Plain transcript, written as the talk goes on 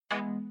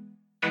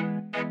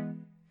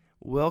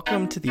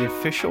Welcome to the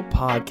official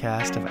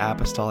podcast of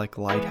Apostolic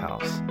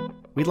Lighthouse.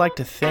 We'd like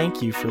to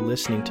thank you for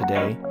listening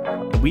today,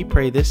 and we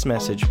pray this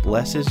message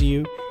blesses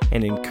you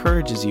and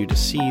encourages you to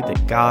see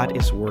that God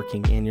is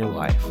working in your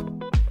life.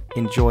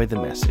 Enjoy the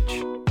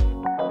message.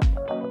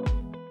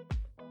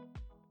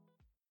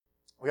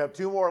 We have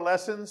two more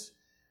lessons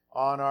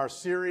on our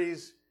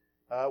series,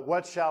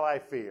 What Shall I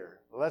Fear?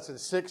 Lesson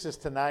 6 is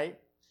tonight,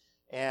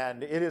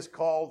 and it is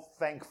called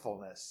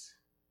Thankfulness.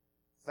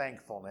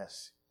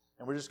 Thankfulness.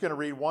 And we're just going to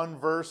read one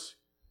verse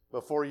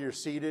before you're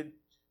seated.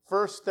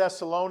 1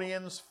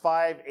 Thessalonians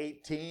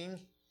 5:18.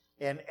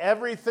 In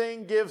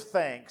everything give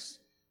thanks,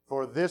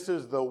 for this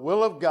is the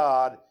will of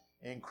God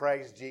in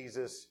Christ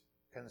Jesus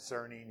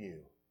concerning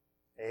you.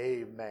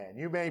 Amen.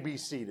 You may be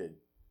seated.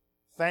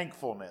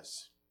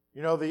 Thankfulness.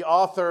 You know, the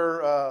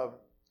author,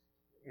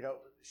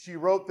 she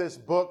wrote this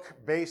book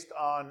based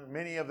on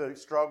many of the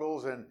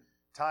struggles and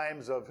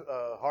times of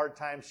hard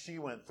times she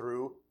went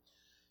through.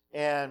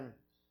 And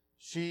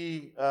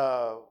she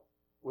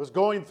was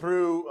going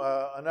through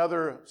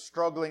another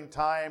struggling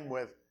time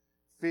with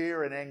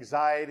fear and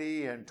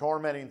anxiety and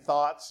tormenting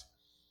thoughts.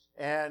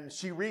 And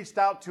she reached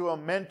out to a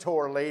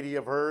mentor lady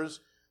of hers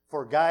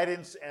for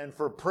guidance and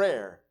for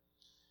prayer.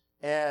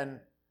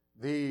 And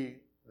the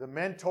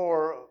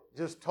mentor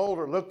just told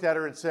her, looked at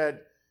her and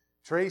said,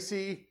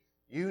 "Tracy,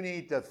 you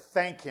need to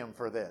thank him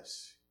for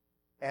this."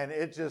 And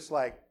it just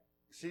like,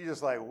 she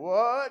just like,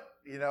 "What?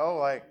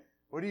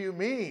 What do you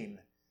mean?"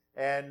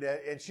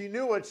 And she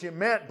knew what she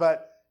meant,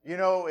 but,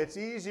 it's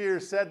easier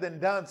said than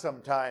done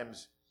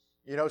sometimes.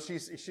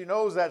 She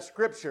knows that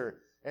scripture,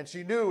 and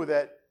she knew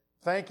that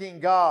thanking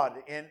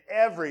God in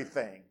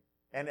everything,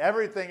 and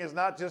everything is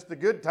not just the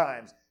good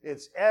times,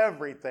 it's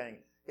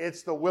everything.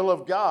 It's the will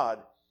of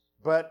God.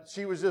 But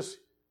she was just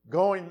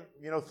going,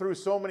 through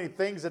so many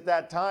things at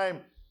that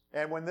time,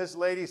 and when this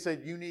lady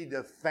said, "You need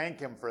to thank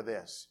him for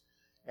this,"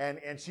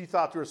 and she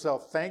thought to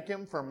herself, thank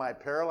him for my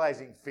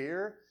paralyzing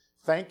fear?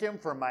 Thank him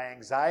for my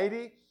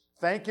anxiety.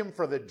 Thank him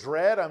for the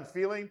dread I'm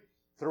feeling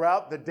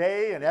throughout the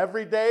day and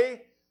every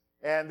day.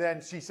 And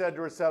then she said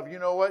to herself, you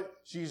know what?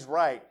 She's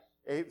right.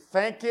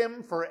 Thank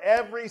him for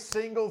every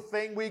single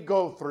thing we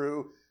go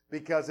through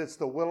because it's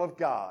the will of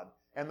God.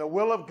 And the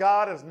will of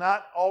God is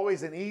not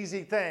always an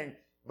easy thing,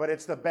 but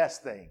it's the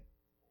best thing.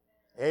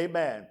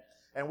 Amen.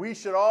 And we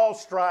should all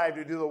strive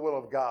to do the will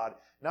of God,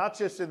 not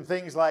just in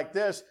things like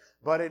this,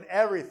 but in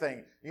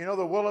everything.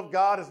 The will of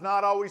God is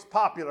not always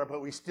popular,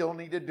 but we still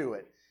need to do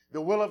it.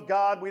 The will of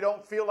God, we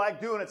don't feel like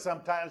doing it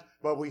sometimes,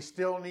 but we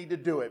still need to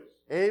do it.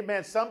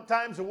 Amen.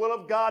 Sometimes the will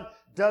of God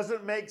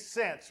doesn't make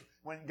sense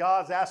when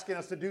God's asking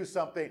us to do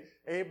something.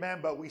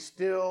 Amen. But we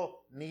still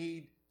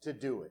need to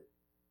do it.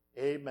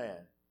 Amen.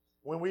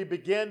 When we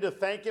begin to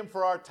thank him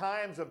for our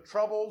times of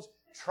troubles,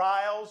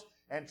 trials,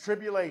 and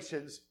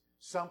tribulations,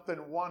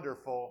 something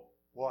wonderful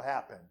will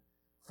happen.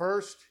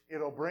 First,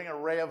 it'll bring a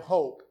ray of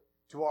hope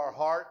to our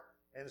heart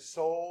and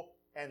soul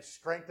and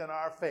strengthen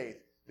our faith.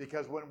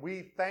 Because when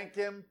we thank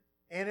him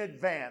in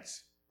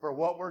advance for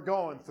what we're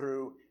going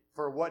through,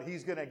 for what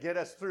he's going to get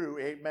us through,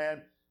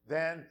 amen,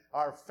 then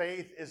our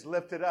faith is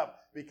lifted up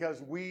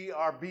because we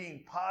are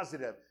being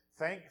positive.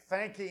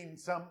 Thanking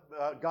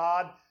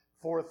God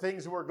for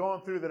things that we're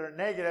going through that are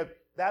negative,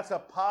 that's a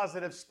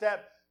positive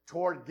step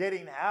toward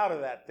getting out of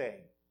that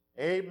thing.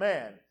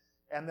 Amen.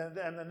 And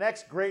the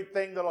next great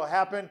thing that'll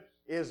happen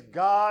is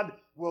God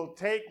will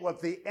take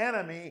what the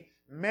enemy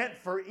meant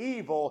for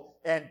evil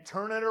and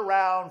turn it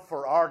around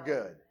for our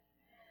good.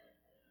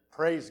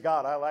 Praise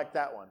God. I like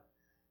that one.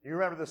 You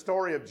remember the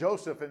story of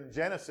Joseph in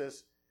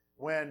Genesis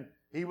when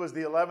he was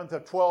the 11th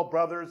of 12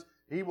 brothers.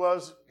 He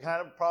was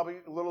kind of probably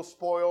a little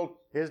spoiled.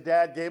 His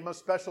dad gave him a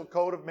special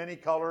coat of many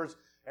colors,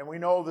 and we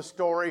know the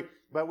story.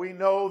 But we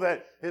know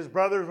that his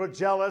brothers were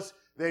jealous.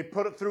 They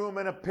threw him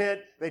in a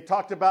pit. They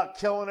talked about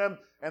killing him.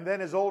 And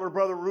then his older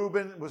brother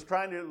Reuben was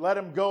trying to let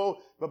him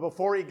go. But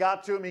before he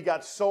got to him, he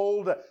got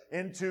sold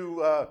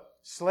into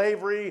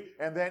slavery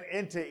and then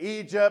into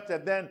Egypt.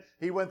 And then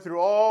he went through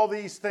all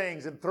these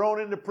things and thrown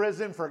into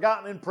prison,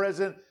 forgotten in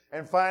prison.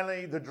 And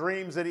finally, the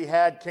dreams that he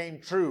had came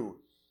true.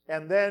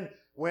 And then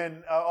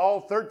when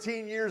all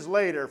 13 years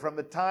later, from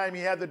the time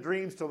he had the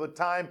dreams till the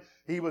time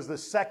he was the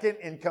second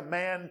in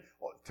command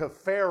to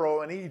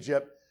Pharaoh in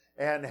Egypt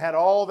and had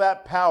all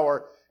that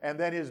power. And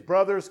then his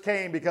brothers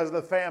came because of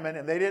the famine,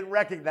 and they didn't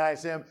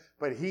recognize him,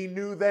 but he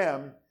knew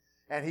them.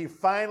 And he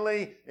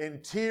finally,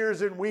 in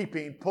tears and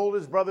weeping, pulled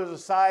his brothers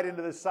aside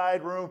into the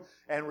side room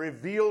and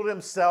revealed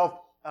himself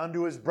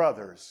unto his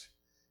brothers.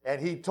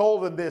 And he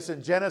told them this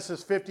in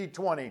Genesis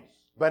 50:20.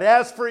 But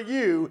as for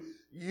you,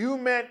 you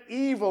meant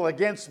evil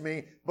against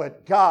me,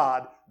 but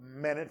God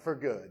meant it for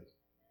good.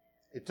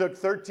 It took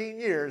 13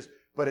 years,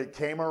 but it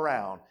came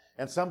around.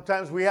 And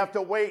sometimes we have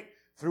to wait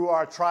through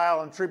our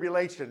trial and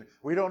tribulation.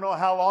 We don't know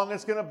how long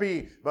it's going to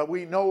be, but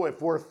we know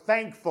if we're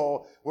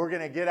thankful, we're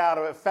going to get out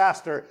of it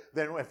faster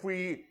than if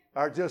we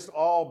are just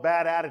all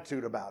bad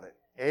attitude about it.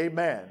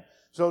 Amen.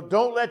 So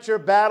don't let your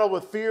battle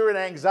with fear and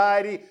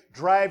anxiety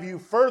drive you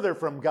further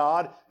from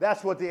God.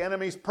 That's what the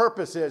enemy's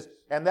purpose is,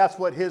 and that's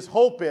what his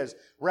hope is.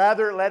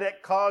 Rather, let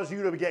it cause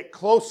you to get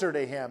closer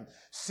to him.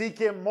 Seek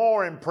him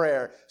more in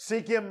prayer.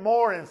 Seek him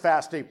more in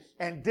fasting,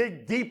 and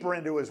dig deeper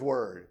into his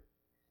word.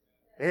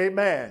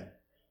 Amen.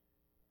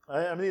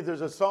 I mean,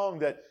 there's a song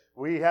that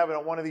we have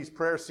on one of these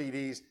prayer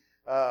CDs,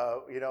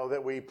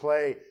 that we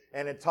play,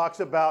 and it talks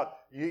about,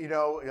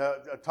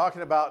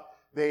 talking about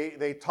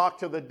they talk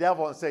to the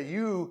devil and say,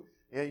 you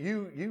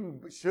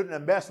shouldn't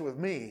have messed with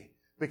me,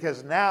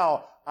 because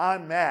now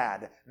I'm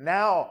mad.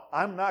 Now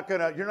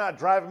you're not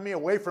driving me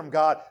away from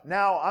God.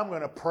 Now I'm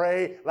going to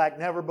pray like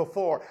never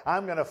before.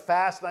 I'm going to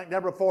fast like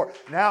never before.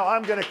 Now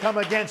I'm going to come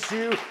against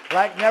you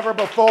like never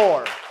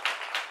before.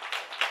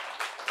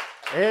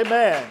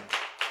 Amen.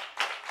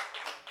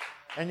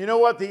 And you know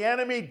what? The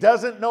enemy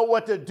doesn't know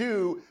what to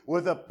do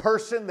with a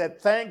person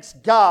that thanks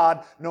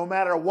God no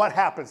matter what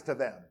happens to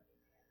them.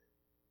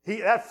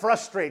 That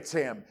frustrates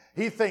him.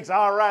 He thinks,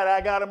 all right,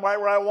 I got him right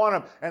where I want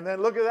him. And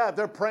then look at that.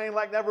 They're praying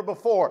like never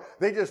before.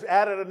 They just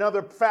added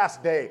another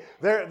fast day.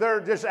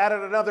 They're just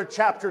added another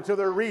chapter to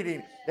their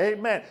reading.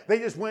 Amen. They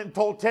just went and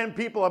told 10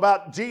 people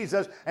about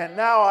Jesus, and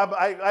now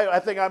I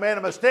think I made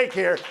a mistake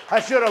here. I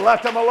should have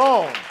left them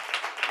alone.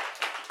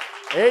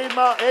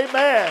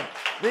 Amen.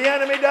 The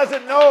enemy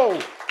doesn't know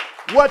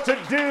what to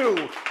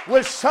do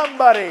with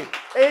somebody,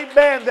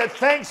 amen, that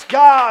thanks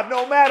God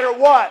no matter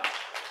what,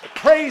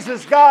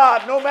 praises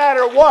God no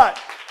matter what,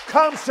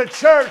 comes to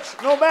church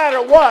no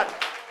matter what,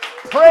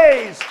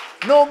 prays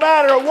no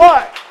matter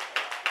what.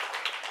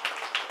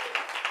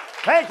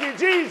 Thank you,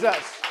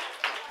 Jesus.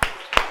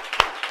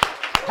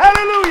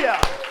 Hallelujah.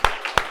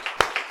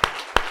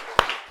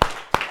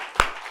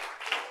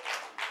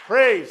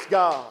 Praise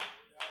God.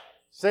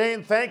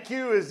 Saying thank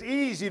you is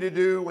easy to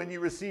do when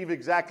you receive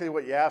exactly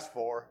what you asked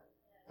for.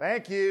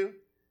 Thank you.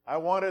 I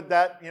wanted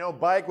that,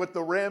 bike with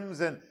the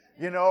rims and,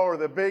 or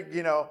the big,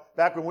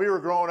 back when we were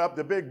growing up,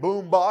 the big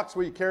boom box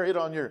where you carry it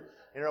on your,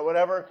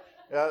 whatever.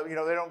 I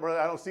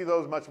don't see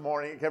those much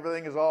more.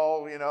 Everything is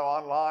all,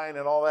 online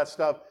and all that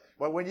stuff.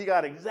 But when you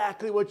got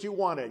exactly what you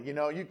wanted,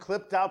 you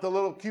clipped out the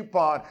little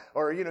coupon,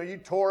 or, you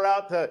tore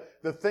out the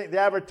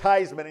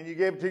advertisement and you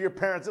gave it to your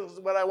parents. This is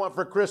what I want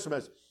for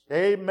Christmas.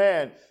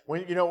 Amen.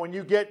 When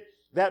you get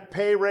that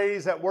pay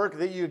raise at work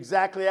that you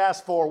exactly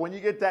asked for, when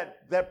you get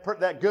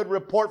that good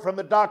report from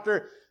the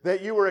doctor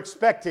that you were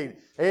expecting,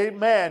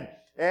 amen,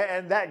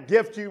 and that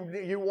gift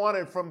you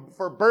wanted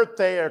for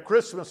birthday or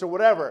Christmas or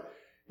whatever,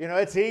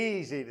 it's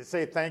easy to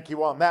say thank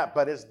you on that,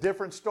 but it's a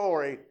different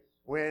story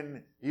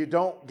when you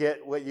don't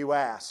get what you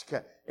ask.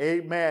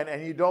 Amen.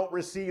 And you don't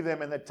receive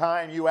them in the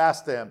time you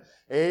ask them.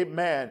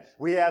 Amen.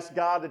 We ask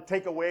God to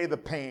take away the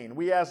pain.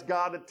 We ask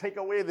God to take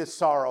away the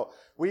sorrow.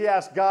 We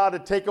ask God to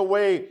take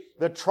away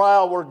the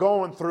trial we're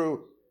going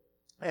through.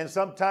 And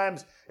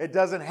sometimes it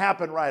doesn't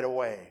happen right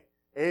away.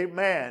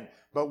 Amen.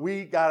 But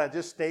we got to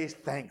just stay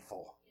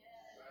thankful.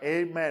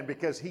 Amen.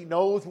 Because He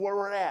knows where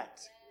we're at.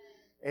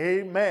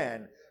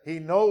 Amen. He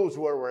knows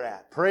where we're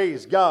at.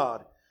 Praise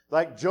God.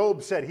 Like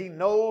Job said, He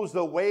knows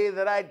the way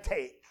that I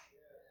take.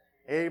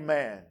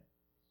 Amen.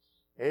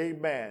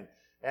 Amen.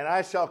 And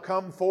I shall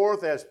come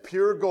forth as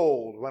pure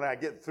gold when I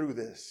get through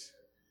this.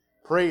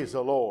 Praise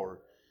the Lord.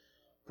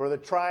 For the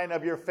trying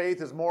of your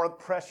faith is more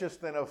precious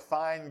than of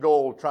fine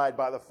gold tried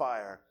by the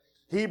fire.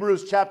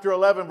 Hebrews chapter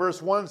 11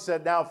 verse 1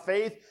 said, now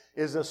faith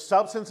is the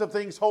substance of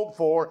things hoped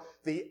for,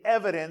 the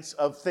evidence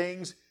of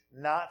things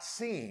not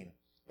seen.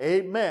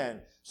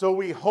 Amen. So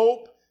we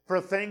hope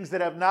for things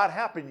that have not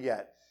happened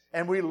yet.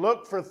 And we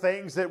look for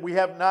things that we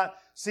have not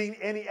seen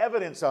any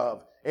evidence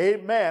of.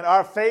 Amen.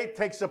 Our faith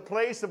takes the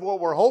place of what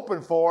we're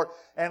hoping for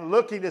and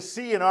looking to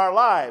see in our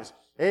lives.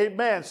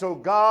 Amen. So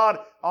God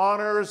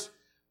honors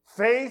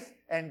faith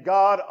and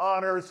God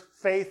honors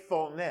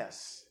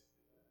faithfulness.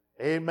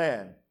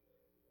 Amen.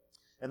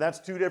 And that's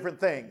two different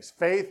things,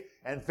 faith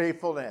and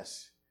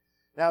faithfulness.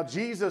 Now,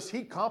 Jesus,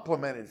 He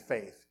complimented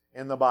faith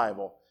in the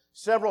Bible.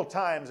 Several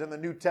times in the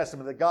New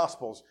Testament, the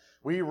Gospels,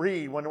 we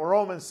read when a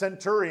Roman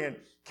centurion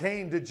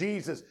came to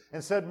Jesus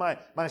and said,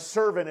 my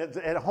servant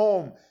at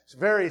home is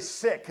very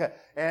sick,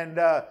 and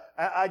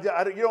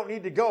you don't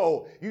need to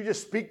go. You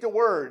just speak the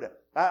word.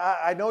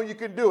 I know you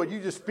can do it. You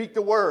just speak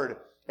the word.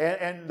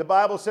 And the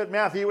Bible said,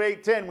 Matthew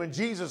 8:10, when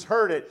Jesus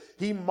heard it,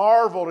 He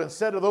marveled and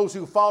said to those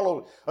who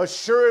followed,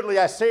 assuredly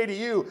I say to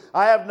you,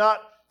 I have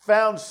not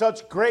found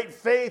such great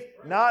faith,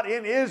 not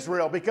in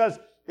Israel, because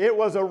it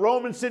was a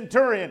Roman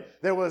centurion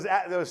that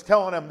was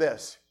telling him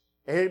this.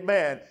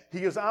 Amen.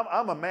 He goes,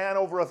 I'm a man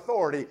over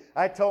authority.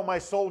 I tell my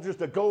soldiers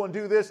to go and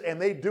do this, and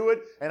they do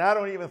it, and I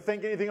don't even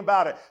think anything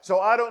about it.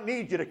 So I don't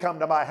need you to come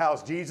to my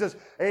house, Jesus.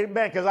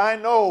 Amen. Because I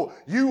know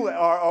you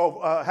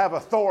have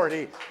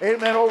authority,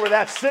 amen, over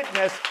that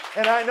sickness.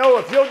 And I know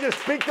if you'll just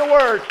speak the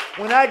word,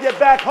 when I get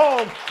back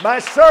home, my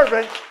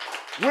servant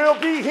will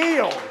be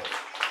healed.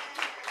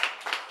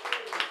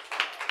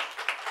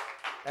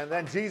 And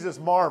then Jesus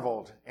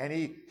marveled, and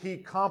he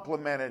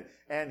complimented,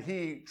 and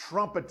He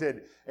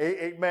trumpeted,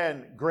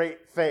 amen,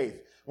 great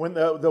faith. When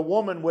the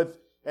woman with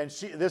And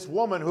this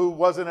woman who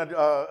wasn't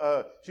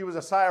she was a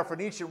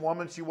Syrophoenician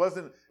woman. She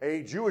wasn't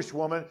a Jewish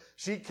woman.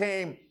 She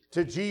came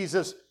to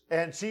Jesus,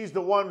 and she's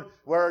the one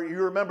where you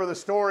remember the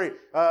story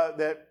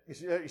that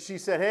she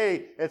said,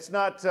 hey, it's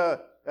not,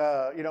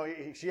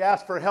 she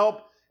asked for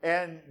help,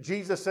 and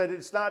Jesus said,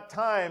 it's not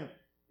time,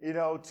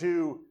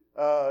 to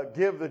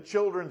give the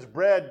children's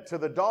bread to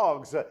the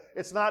dogs.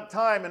 It's not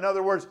time. In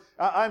other words,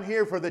 I'm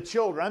here for the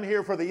children. I'm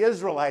here for the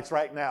Israelites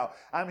right now.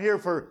 I'm here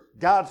for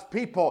God's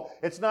people.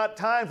 It's not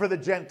time for the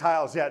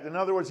Gentiles yet. In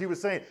other words, he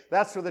was saying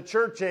that's for the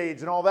church age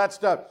and all that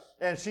stuff.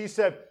 And she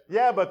said,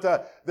 yeah, but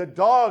the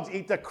dogs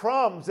eat the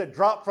crumbs that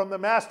drop from the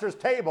master's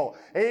table.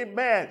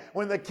 Amen.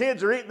 When the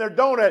kids are eating their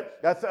donut,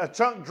 a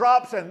chunk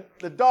drops and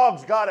the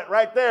dog's got it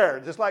right there.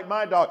 Just like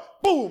my dog.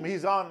 Boom,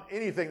 he's on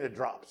anything that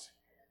drops.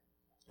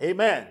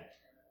 Amen.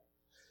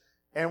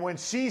 And when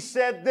she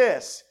said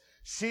this,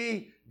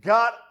 she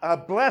got a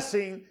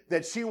blessing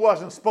that she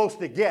wasn't supposed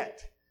to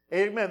get.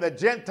 Amen. The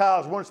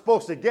Gentiles weren't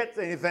supposed to get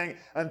anything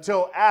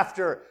until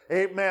after,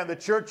 amen, the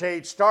church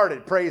age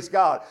started. Praise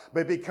God.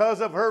 But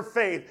because of her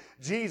faith,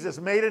 Jesus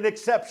made an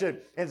exception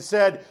and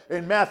said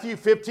in Matthew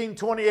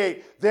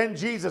 15:28, then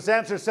Jesus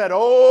answered and said,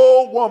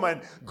 "O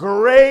woman,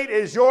 great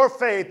is your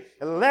faith.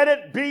 Let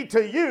it be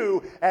to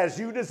you as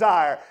you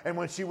desire." And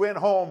when she went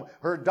home,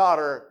 her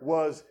daughter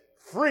was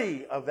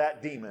free of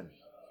that demon.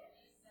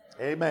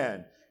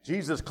 Amen.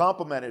 Jesus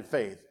complimented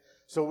faith.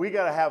 So we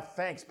got to have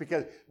thanks,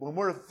 because when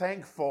we're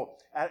thankful,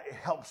 it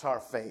helps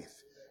our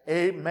faith.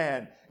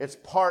 Amen. It's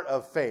part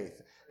of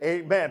faith.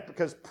 Amen.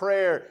 Because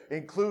prayer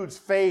includes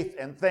faith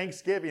and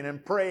thanksgiving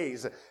and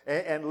praise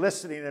and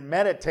listening and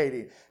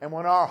meditating. And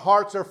when our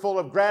hearts are full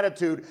of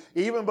gratitude,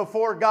 even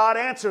before God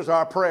answers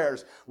our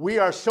prayers, we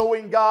are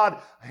showing God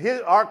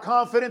our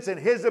confidence in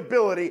His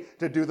ability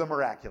to do the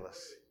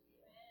miraculous.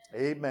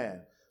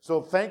 Amen.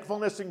 So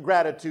thankfulness and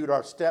gratitude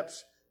are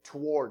steps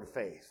toward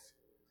faith.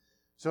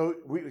 So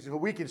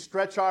we can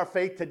stretch our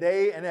faith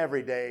today and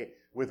every day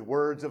with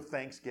words of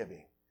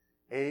thanksgiving.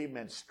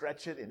 Amen.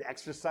 Stretch it and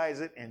exercise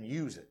it and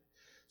use it.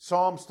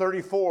 Psalms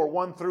 34,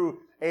 1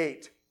 through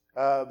 8.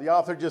 The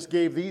author just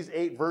gave these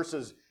 8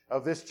 verses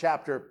of this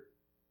chapter.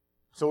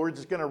 So we're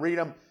just going to read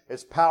them.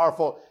 It's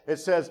powerful. It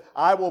says,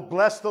 I will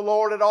bless the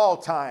Lord at all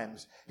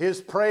times.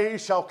 His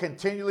praise shall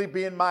continually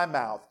be in my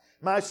mouth.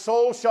 My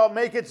soul shall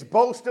make its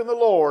boast in the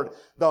Lord.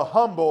 The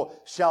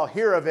humble shall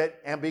hear of it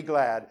and be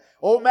glad.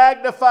 O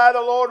magnify the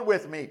Lord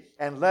with me,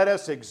 and let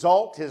us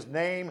exalt His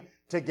name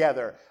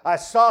together. I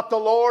sought the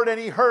Lord, and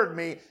He heard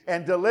me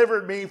and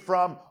delivered me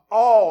from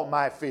all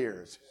my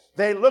fears.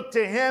 They looked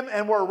to Him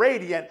and were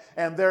radiant,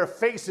 and their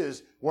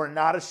faces were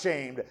not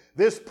ashamed.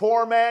 This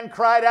poor man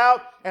cried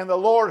out, and the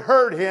Lord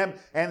heard him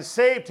and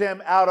saved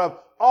him out of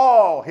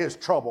all his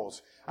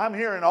troubles. I'm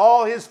hearing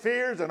all his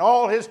fears and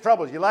all his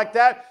troubles. You like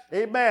that?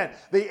 Amen.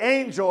 The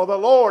angel of the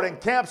Lord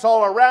encamps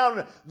all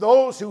around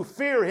those who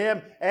fear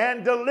Him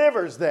and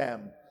delivers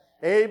them.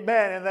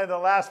 Amen. And then the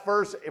last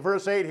verse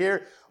 8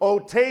 here. Oh,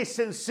 taste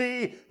and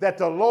see that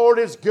the Lord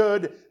is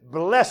good.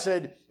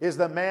 Blessed is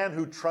the man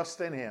who trusts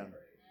in Him.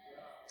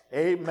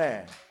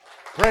 Amen.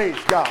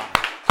 Praise God.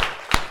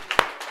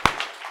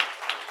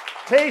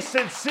 Taste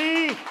and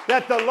see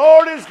that the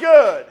Lord is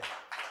good.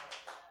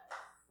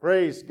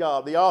 Praise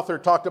God. The author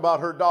talked about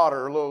her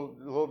daughter, her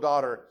little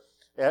daughter,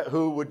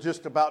 who would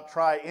just about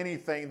try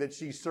anything that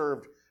she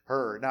served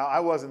her. Now, I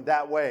wasn't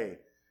that way.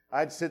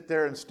 I'd sit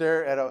there and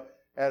stare at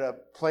a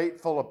plate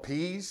full of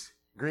peas,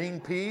 green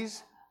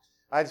peas.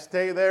 I'd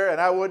stay there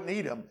and I wouldn't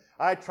eat them.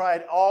 I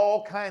tried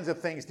all kinds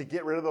of things to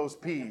get rid of those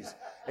peas.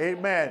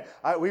 Amen.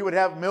 We would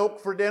have milk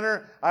for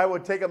dinner. I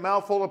would take a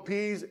mouthful of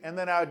peas, and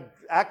then I'd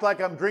act like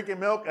I'm drinking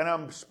milk, and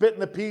I'm spitting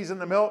the peas in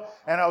the milk,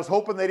 and I was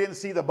hoping they didn't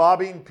see the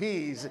bobbing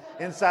peas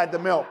inside the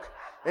milk.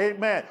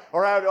 Amen.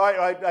 Or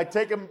I'd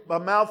take a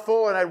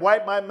mouthful, and I'd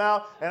wipe my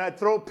mouth, and I'd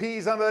throw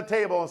peas under the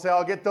table and say,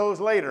 I'll get those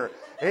later.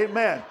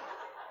 Amen.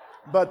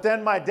 But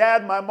then my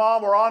dad and my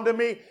mom were on to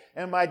me,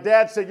 and my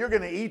dad said, you're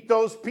going to eat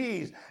those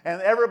peas. And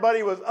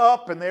everybody was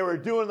up, and they were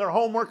doing their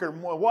homework or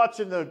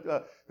watching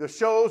the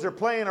shows or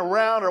playing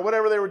around or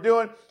whatever they were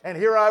doing. And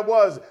here I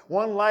was,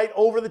 one light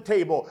over the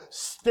table,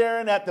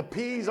 staring at the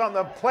peas on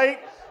the plate,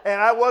 and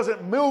I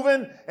wasn't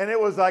moving, and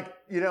it was like,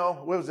 it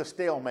was a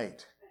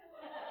stalemate.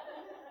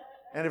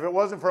 And if it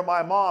wasn't for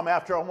my mom,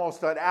 after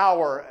almost an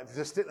hour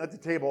just sitting at the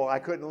table, I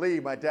couldn't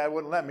leave. My dad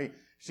wouldn't let me.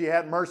 She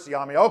had mercy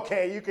on me.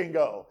 Okay, you can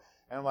go.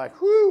 And I'm like,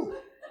 whew.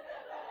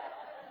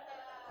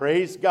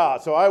 Praise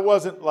God. So I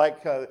wasn't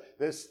like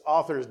this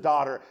author's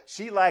daughter.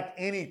 She liked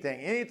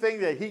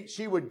anything that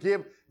she would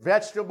give,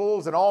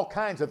 vegetables and all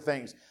kinds of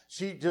things.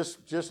 She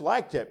just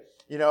liked it,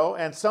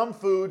 And some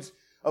foods,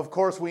 of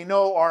course, we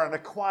know are an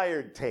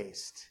acquired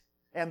taste.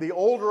 And the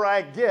older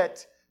I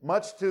get,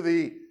 much to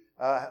the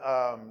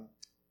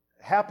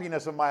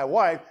happiness of my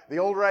wife, the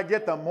older I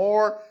get, the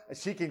more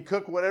she can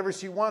cook whatever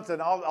she wants,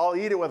 and I'll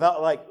eat it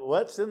without like,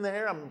 what's in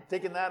there? I'm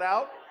taking that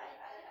out.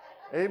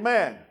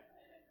 Amen.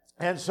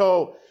 And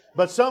so,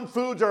 but some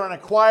foods are an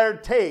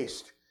acquired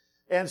taste.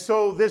 And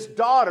so this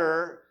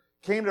daughter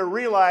came to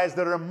realize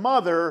that her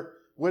mother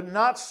would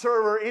not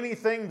serve her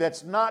anything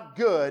that's not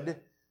good,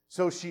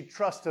 so she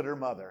trusted her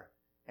mother.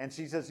 And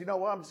she says, you know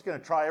what, I'm just going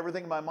to try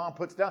everything my mom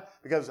puts down,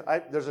 because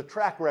there's a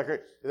track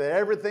record that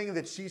everything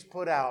that she's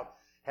put out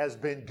has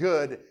been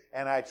good,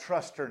 and I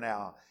trust her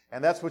now.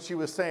 And that's what she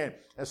was saying.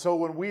 And so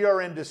when we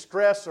are in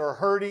distress or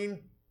hurting,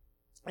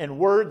 and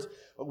words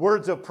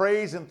of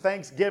praise and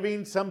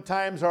thanksgiving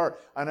sometimes are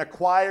an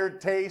acquired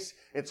taste.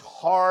 It's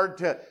hard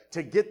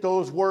to get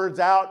those words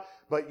out,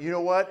 but you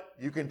know what?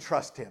 You can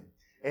trust Him.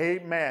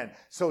 Amen.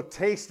 So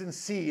taste and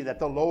see that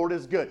the Lord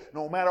is good.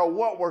 No matter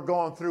what we're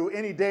going through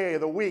any day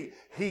of the week,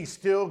 He's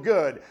still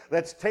good.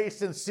 Let's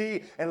taste and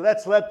see, and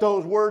let's let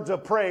those words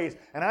of praise.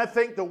 And I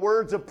think the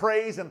words of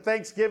praise and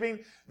thanksgiving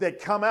that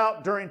come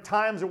out during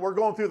times that we're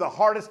going through the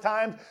hardest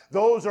times,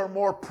 those are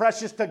more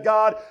precious to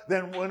God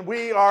than when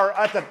we are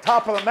at the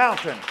top of the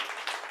mountain.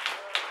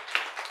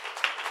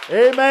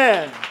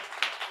 Amen.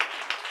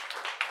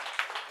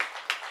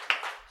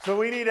 So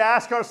we need to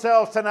ask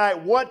ourselves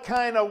tonight, what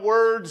kind of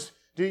words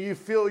do you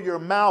fill your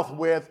mouth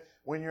with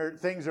when your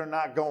things are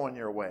not going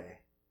your way?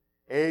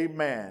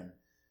 Amen.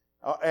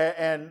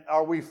 And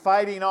are we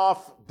fighting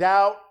off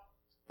doubt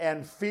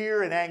and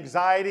fear and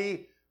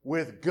anxiety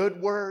with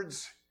good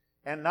words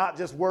and not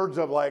just words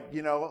of like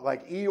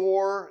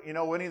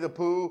Eeyore, Winnie the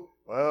Pooh?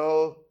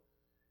 Well,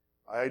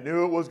 I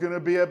knew it was going to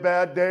be a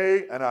bad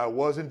day and I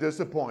wasn't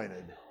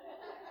disappointed.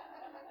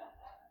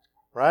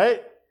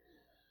 Right?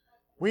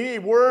 We need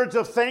words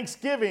of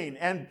thanksgiving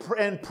and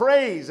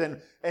praise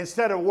and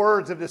instead of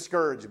words of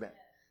discouragement.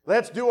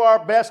 Let's do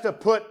our best to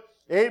put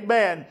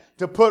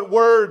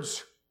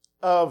words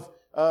of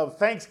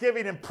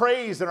thanksgiving and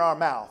praise in our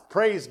mouth.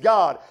 Praise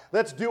God.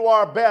 Let's do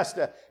our best,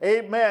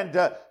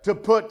 to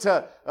put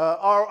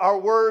our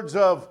words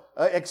of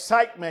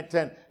excitement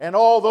and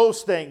all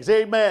those things.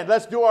 Amen.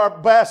 Let's do our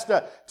best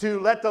to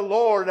let the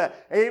Lord,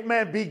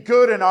 be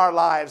good in our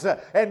lives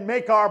and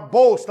make our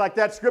boast, like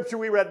that scripture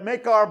we read,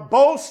 make our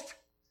boast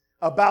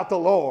about the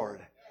Lord.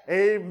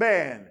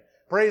 Amen.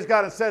 Praise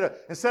God.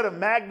 Instead of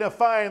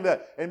magnifying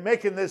and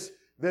making this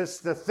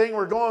the thing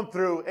we're going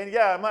through. And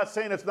yeah, I'm not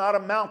saying it's not a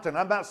mountain.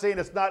 I'm not saying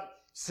it's not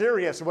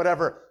serious or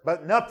whatever,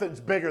 but nothing's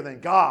bigger than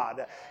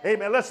God.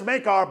 Amen. Let's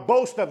make our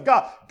boast of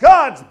God.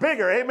 God's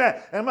bigger. Amen.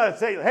 And I'm going to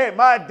say, hey,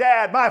 my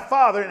dad, my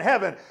Father in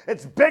heaven,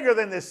 it's bigger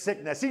than this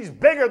sickness. He's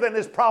bigger than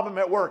this problem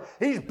at work.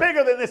 He's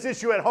bigger than this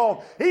issue at home.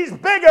 He's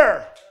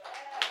bigger.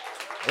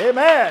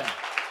 Amen.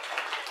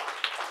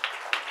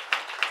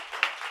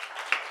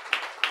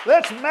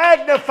 Let's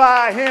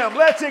magnify Him.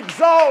 Let's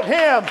exalt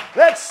Him.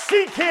 Let's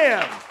seek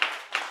Him.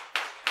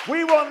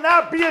 We will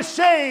not be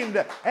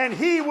ashamed, and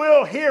He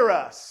will hear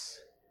us.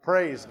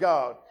 Praise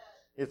God.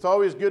 It's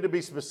always good to be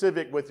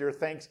specific with your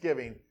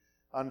thanksgiving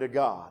unto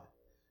God.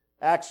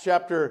 Acts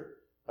chapter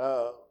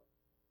 4,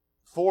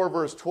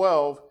 verse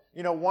 12.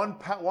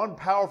 One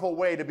powerful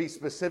way to be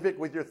specific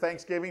with your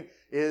thanksgiving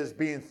is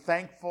being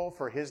thankful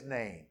for His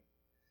name.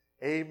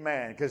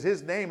 Amen. Because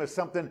His name is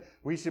something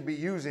we should be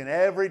using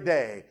every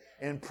day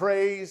in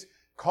praise,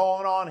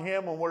 calling on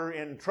Him when we're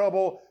in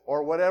trouble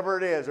or whatever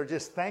it is, or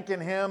just thanking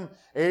Him.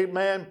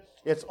 Amen.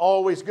 It's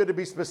always good to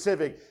be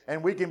specific,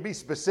 and we can be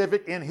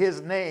specific in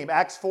His name.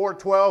 Acts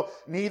 4:12,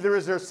 neither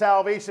is there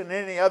salvation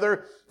in any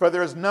other, for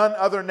there is none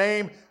other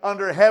name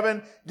under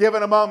heaven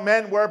given among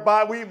men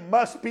whereby we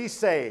must be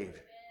saved.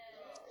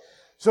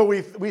 So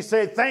we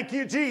say, thank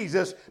you,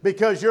 Jesus,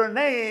 because your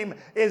name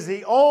is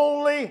the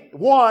only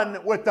one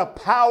with the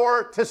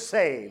power to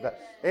save.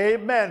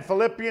 Amen.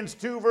 Philippians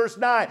 2, verse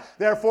 9.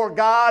 Therefore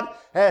God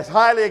has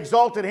highly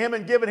exalted Him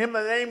and given Him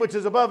the name which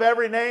is above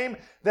every name,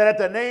 that at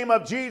the name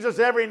of Jesus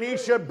every knee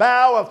should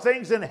bow, of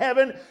things in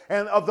heaven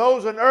and of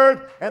those on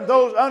earth and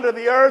those under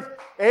the earth.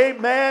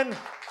 Amen.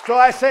 So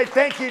I say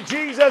thank you,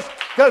 Jesus,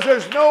 because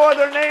there's no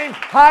other name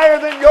higher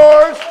than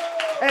yours.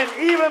 And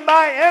even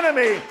my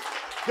enemy,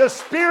 the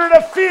spirit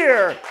of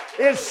fear,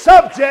 is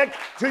subject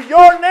to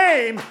your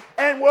name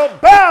and will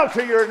bow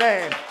to your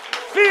name.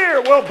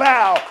 Fear will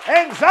bow.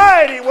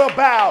 Anxiety will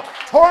bow.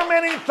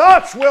 Tormenting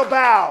thoughts will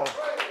bow.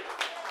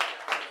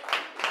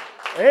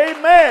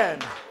 Amen.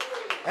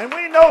 And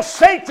we know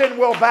Satan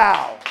will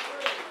bow.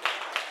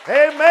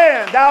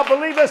 Amen. Thou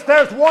believest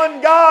there's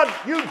one God,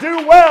 you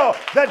do well.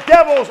 The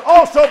devils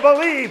also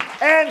believe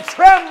and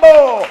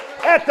tremble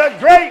at the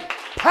great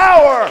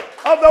power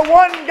of the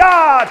one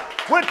God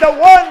with the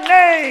one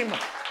name,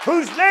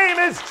 whose name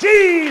is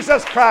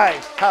Jesus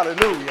Christ.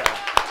 Hallelujah.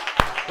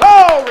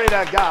 Glory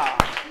to God.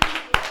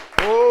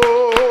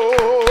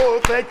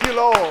 Oh, thank you,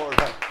 Lord.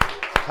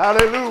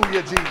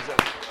 Hallelujah, Jesus.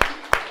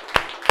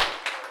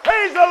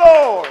 Praise the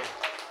Lord.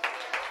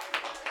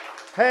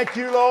 Thank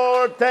you,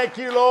 Lord. Thank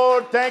you,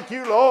 Lord. Thank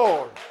you,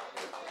 Lord.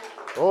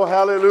 Oh,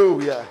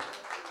 hallelujah.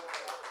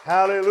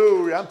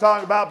 Hallelujah. I'm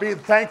talking about being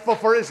thankful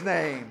for His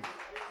name.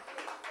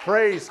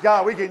 Praise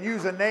God. We can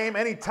use a name.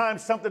 Anytime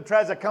something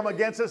tries to come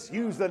against us,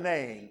 use the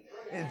name.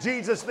 In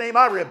Jesus' name,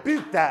 I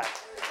rebuke that.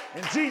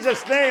 In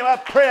Jesus' name, I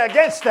pray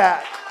against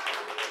that.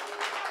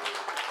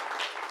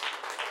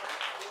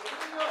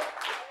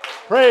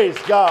 Praise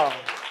God.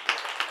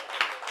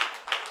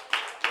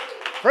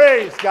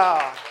 Praise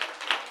God.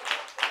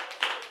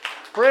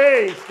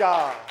 Praise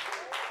God.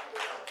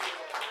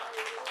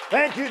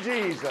 Thank you,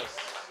 Jesus.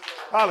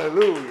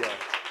 Hallelujah.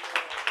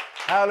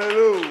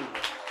 Hallelujah.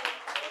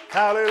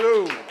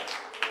 Hallelujah.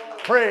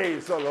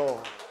 Praise the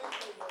Lord.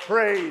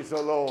 Praise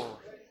the Lord.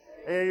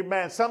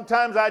 Amen.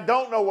 Sometimes I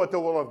don't know what the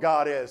will of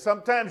God is.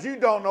 Sometimes you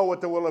don't know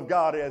what the will of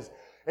God is.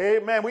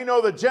 Amen. We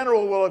know the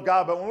general will of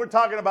God, but when we're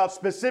talking about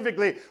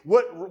specifically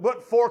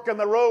what fork in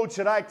the road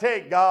should I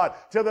take, God?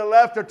 To the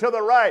left or to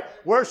the right?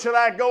 Where should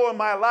I go in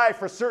my life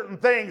for certain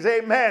things?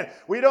 Amen.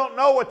 We don't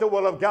know what the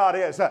will of God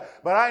is,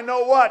 but I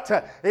know what?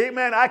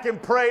 Amen. I can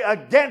pray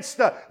against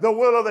the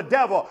will of the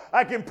devil.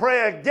 I can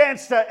pray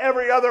against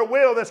every other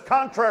will that's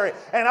contrary,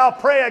 and I'll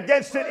pray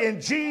against it in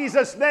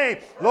Jesus' name.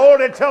 Lord,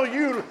 until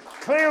you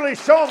clearly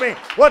show me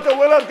what the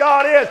will of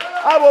God is,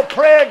 I will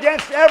pray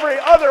against every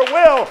other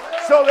will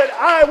so that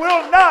I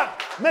will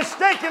not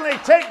mistakenly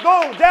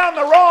go down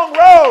the wrong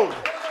road.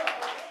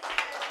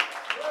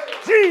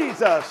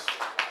 Jesus.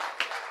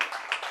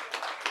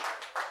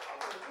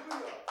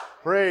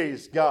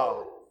 Praise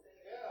God.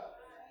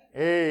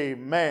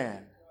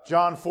 Amen.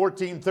 John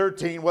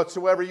 14:13,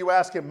 whatsoever you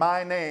ask in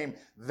my name,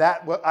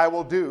 that I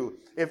will do.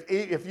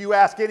 If you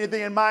ask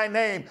anything in my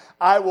name,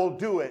 I will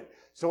do it.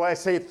 So I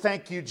say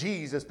thank you,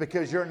 Jesus,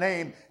 because your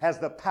name has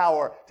the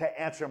power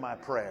to answer my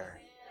prayer.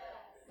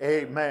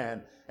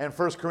 Amen. And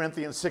 1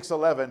 Corinthians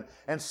 6:11,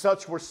 and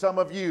such were some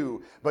of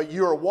you, but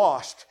you are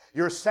washed,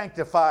 you're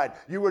sanctified,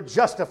 you were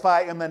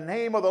justified in the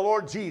name of the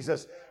Lord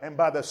Jesus and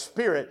by the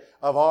Spirit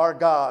of our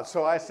God.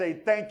 So I say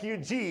thank you,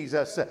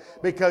 Jesus,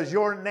 because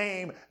your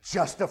name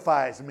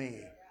justifies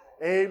me.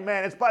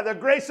 Amen. It's by the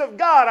grace of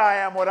God I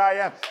am what I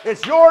am.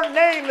 It's your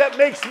name that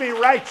makes me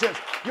righteous,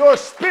 your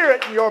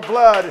Spirit and your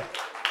blood.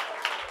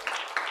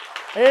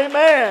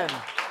 Amen.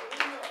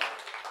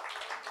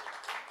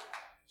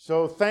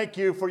 So thank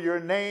you for your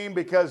name,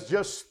 because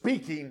just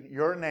speaking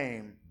your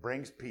name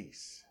brings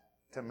peace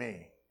to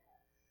me.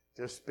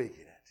 Just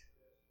speaking it.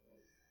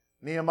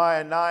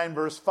 Nehemiah 9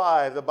 verse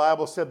 5, the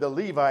Bible said, the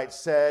Levites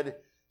said,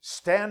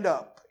 stand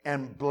up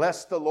and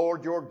bless the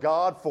Lord your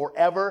God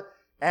forever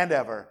and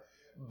ever.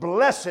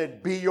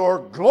 Blessed be your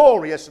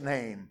glorious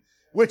name,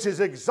 which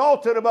is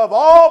exalted above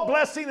all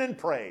blessing and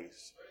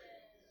praise.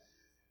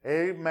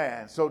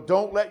 Amen. So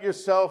don't let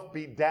yourself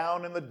be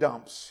down in the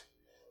dumps.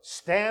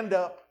 Stand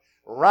up.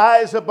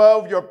 Rise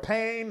above your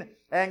pain,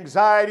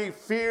 anxiety,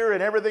 fear,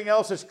 and everything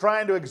else that's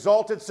trying to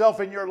exalt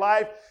itself in your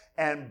life,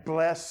 and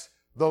bless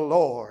the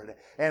Lord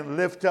and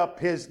lift up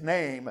His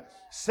name.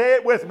 Say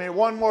it with me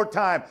one more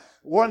time.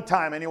 One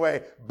time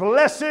anyway.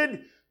 Blessed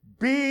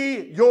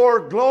be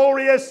your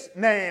glorious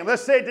name.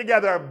 Let's say it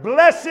together.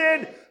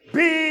 Blessed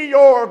be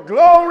your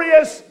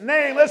glorious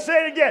name. Let's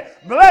say it again.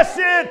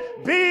 Blessed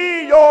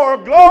be your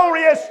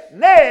glorious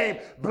name.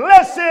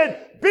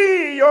 Blessed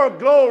be your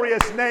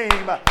glorious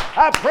name.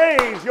 I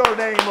praise your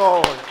name,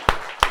 Lord.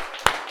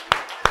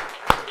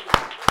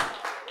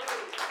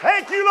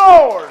 Thank you,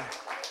 Lord.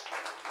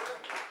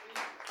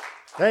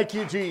 Thank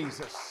you,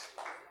 Jesus.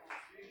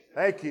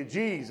 Thank you,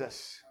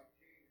 Jesus.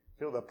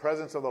 Feel the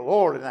presence of the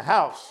Lord in the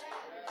house.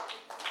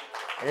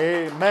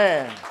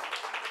 Amen.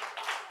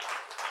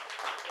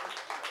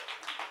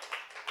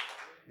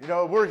 You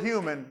know, we're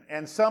human,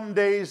 and some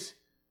days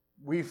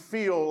we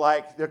feel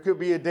like there could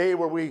be a day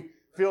where we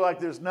feel like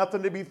there's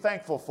nothing to be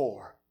thankful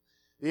for.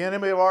 The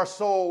enemy of our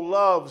soul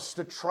loves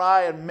to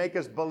try and make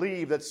us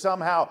believe that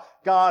somehow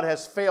God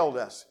has failed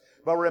us.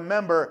 But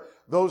remember,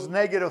 those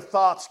negative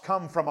thoughts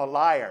come from a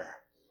liar.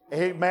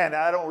 Amen.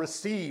 I don't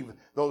receive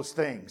those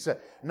things.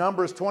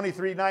 Numbers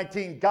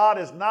 23:19, God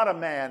is not a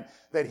man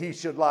that he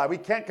should lie. We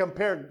can't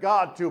compare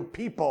God to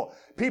people.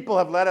 People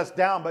have let us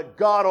down, but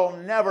God will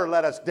never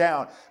let us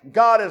down.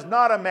 God is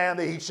not a man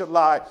that he should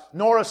lie,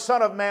 nor a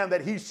son of man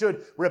that he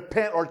should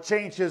repent or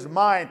change his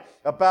mind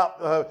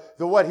about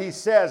what he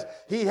says.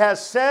 He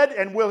has said,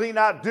 and will he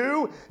not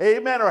do?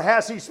 Amen. Or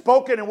has he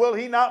spoken, and will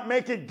he not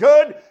make it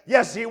good?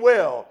 Yes, he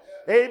will.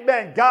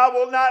 Amen. God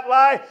will not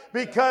lie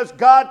because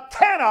God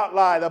cannot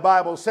lie, the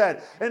Bible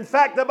said. In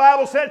fact, the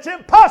Bible said it's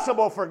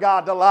impossible for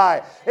God to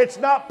lie. It's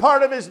not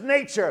part of his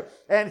nature.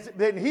 And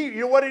then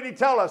what did he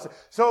tell us?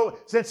 So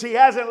since he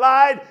hasn't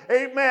lied,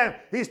 amen,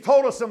 he's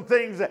told us some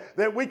things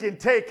that we can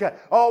take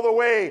all the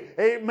way,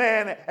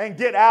 amen, and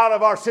get out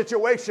of our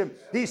situation.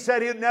 He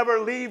said he'll never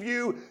leave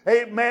you,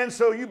 amen,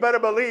 so you better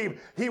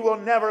believe he will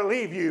never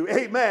leave you,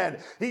 amen.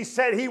 He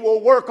said he will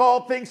work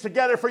all things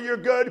together for your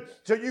good,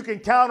 so you can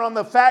count on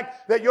the fact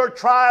that your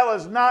trial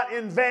is not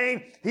in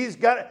vain. He's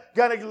going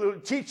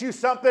to teach you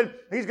something.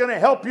 He's going to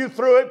help you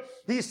through it.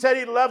 He said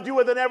he loved you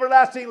with an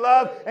everlasting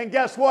love, and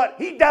guess what?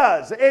 He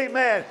does.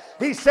 Amen.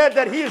 He said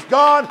that he has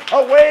gone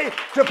away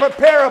to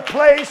prepare a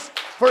place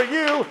for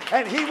you,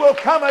 and he will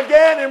come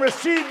again and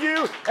receive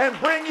you and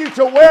bring you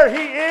to where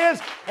he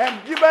is,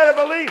 and you better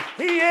believe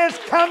he is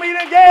coming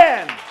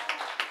again.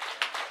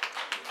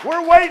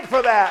 We're waiting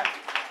for that.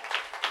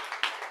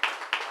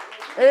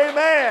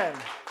 Amen.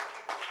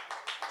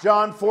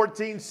 John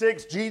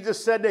 14:6,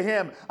 Jesus said to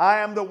him, I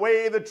am the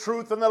way, the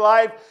truth, and the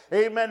life.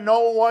 Amen.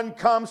 No one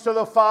comes to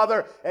the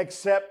Father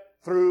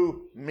except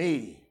through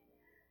me.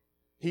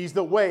 He's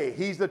the way,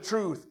 He's the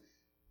truth,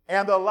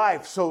 and the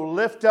life. So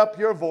lift up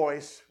your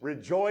voice,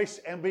 rejoice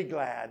and be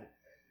glad,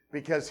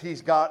 because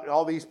He's got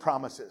all these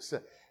promises.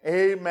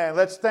 Amen.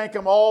 Let's thank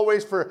Him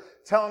always for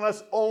telling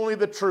us only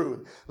the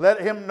truth. Let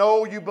Him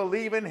know you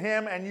believe in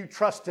Him and you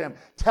trust Him.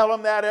 Tell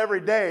Him that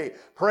every day.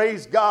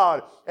 Praise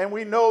God. And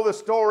we know the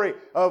story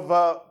of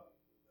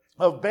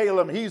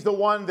Balaam. He's the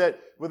one that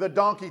with a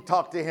donkey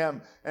talked to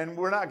him. And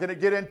we're not going to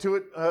get into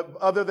it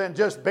other than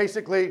just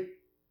basically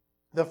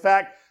the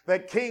fact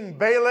that King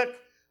Balak,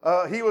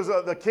 he was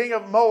the king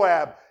of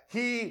Moab.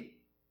 He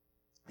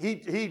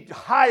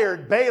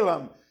hired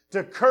Balaam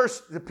to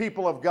curse the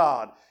people of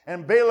God.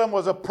 And Balaam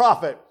was a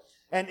prophet.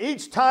 And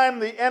each time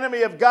the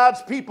enemy of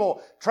God's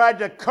people tried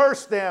to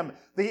curse them,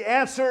 the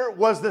answer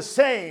was the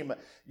same.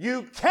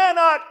 You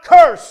cannot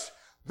curse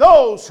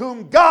those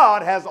whom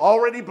God has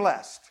already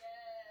blessed.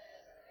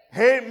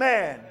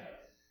 Amen.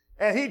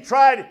 And he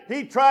tried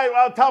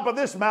on top of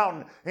this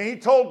mountain, and he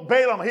told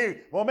Balaam,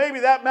 well, maybe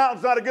that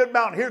mountain's not a good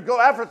mountain. Here, go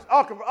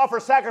offer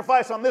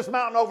sacrifice on this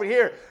mountain over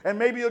here, and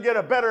maybe you'll get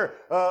a better,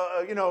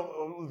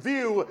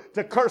 view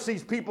to curse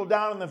these people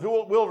down in the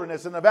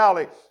wilderness, in the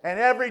valley. And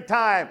every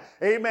time,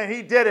 amen,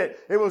 he did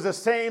it. It was the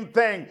same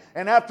thing.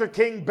 And after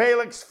King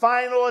Balak's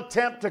final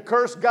attempt to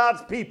curse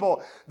God's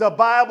people, the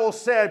Bible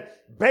said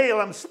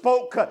Balaam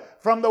spoke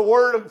from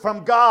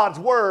God's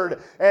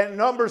word. And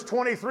Numbers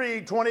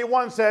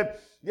 23:21 said,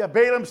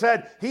 Balaam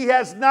said, he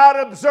has not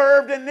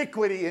observed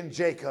iniquity in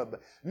Jacob,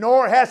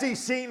 nor has he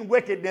seen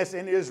wickedness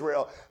in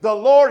Israel. The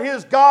Lord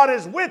his God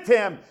is with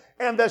him,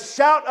 and the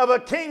shout of a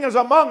king is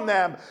among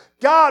them.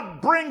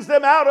 God brings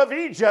them out of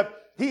Egypt.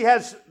 He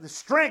has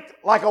strength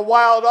like a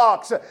wild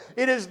ox.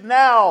 It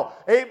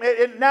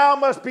now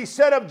must be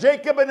said of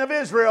Jacob and of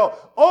Israel,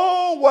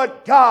 oh,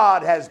 what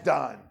God has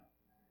done.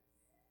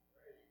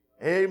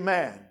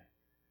 Amen.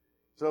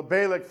 So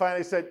Balak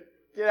finally said,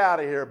 get out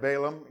of here,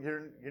 Balaam.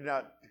 You're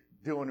not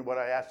doing what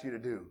I asked you to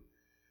do.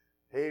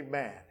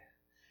 Amen.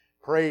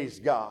 Praise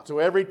God. So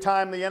every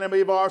time the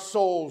enemy of our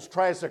souls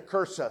tries to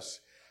curse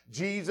us,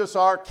 Jesus,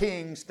 our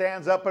King,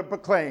 stands up and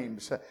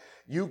proclaims,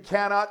 you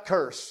cannot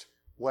curse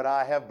what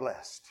I have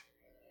blessed.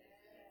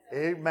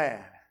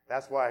 Amen.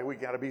 That's why we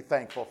got to be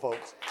thankful,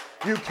 folks.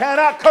 You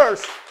cannot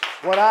curse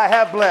what I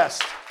have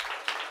blessed.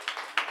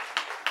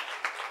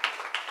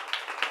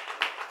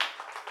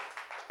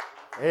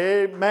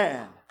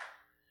 Amen.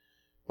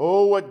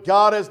 Oh, what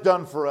God has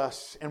done for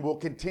us and will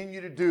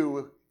continue to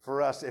do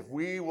for us if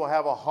we will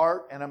have a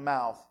heart and a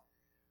mouth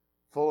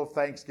full of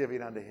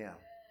thanksgiving unto Him.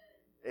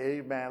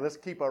 Amen. Let's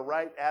keep a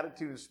right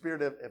attitude and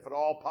spirit if at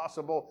all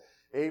possible.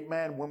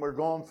 Amen. When we're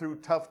going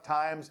through tough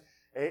times,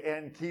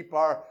 and keep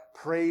our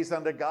praise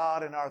unto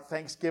God and our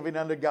thanksgiving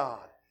unto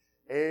God.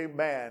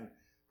 Amen.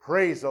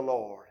 Praise the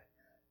Lord.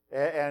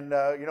 And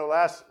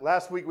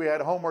last week we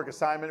had a homework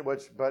assignment,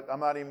 but I'm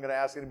not even going to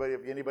ask anybody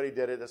if anybody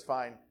did it. That's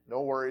fine.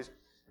 No worries.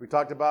 We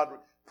talked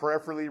about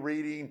prayerfully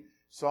reading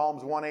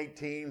Psalms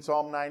 118,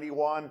 Psalm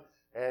 91,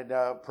 and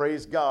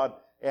praise God.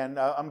 And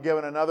I'm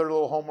giving another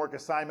little homework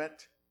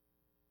assignment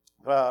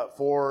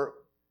because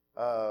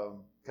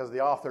the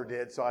author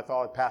did, so I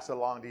thought I'd pass it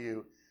along to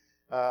you.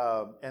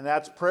 And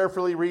that's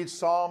prayerfully read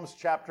Psalms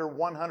chapter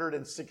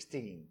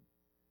 116.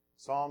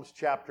 Psalms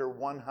chapter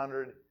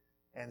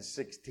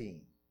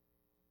 116.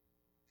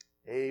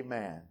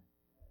 Amen.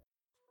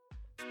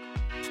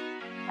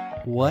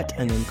 What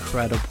an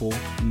incredible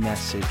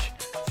message.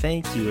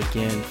 Thank you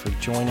again for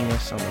joining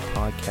us on the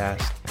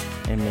podcast,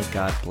 and may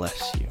God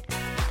bless you.